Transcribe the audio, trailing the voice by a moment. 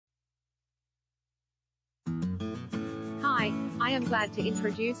I am glad to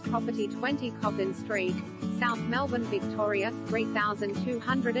introduce property 20 Cobden Street, South Melbourne, Victoria,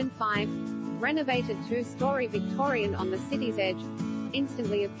 3205. Renovated 2-story Victorian on the city's edge.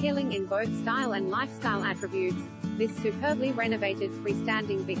 Instantly appealing in both style and lifestyle attributes, this superbly renovated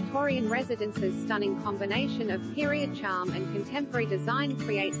freestanding Victorian residence's stunning combination of period charm and contemporary design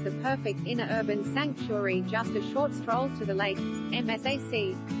creates the perfect inner urban sanctuary just a short stroll to the lake,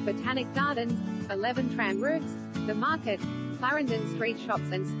 MSAC, Botanic Gardens, 11 tram routes, the market, Clarendon Street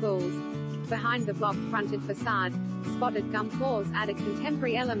shops and schools. Behind the block-fronted facade, spotted gum floors add a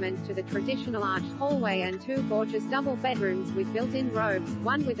contemporary element to the traditional arched hallway, and 2 gorgeous double bedrooms with built-in robes,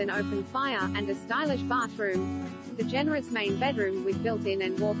 one with an open fire, and a stylish bathroom. The generous main bedroom with built-in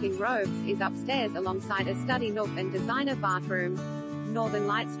and walk-in robes is upstairs alongside a study nook and designer bathroom. Northern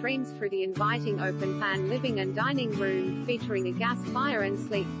light streams through the inviting open-plan living and dining room, featuring a gas fire and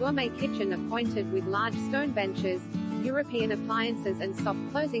sleek gourmet kitchen appointed with large stone benches, European appliances and soft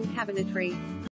closing cabinetry.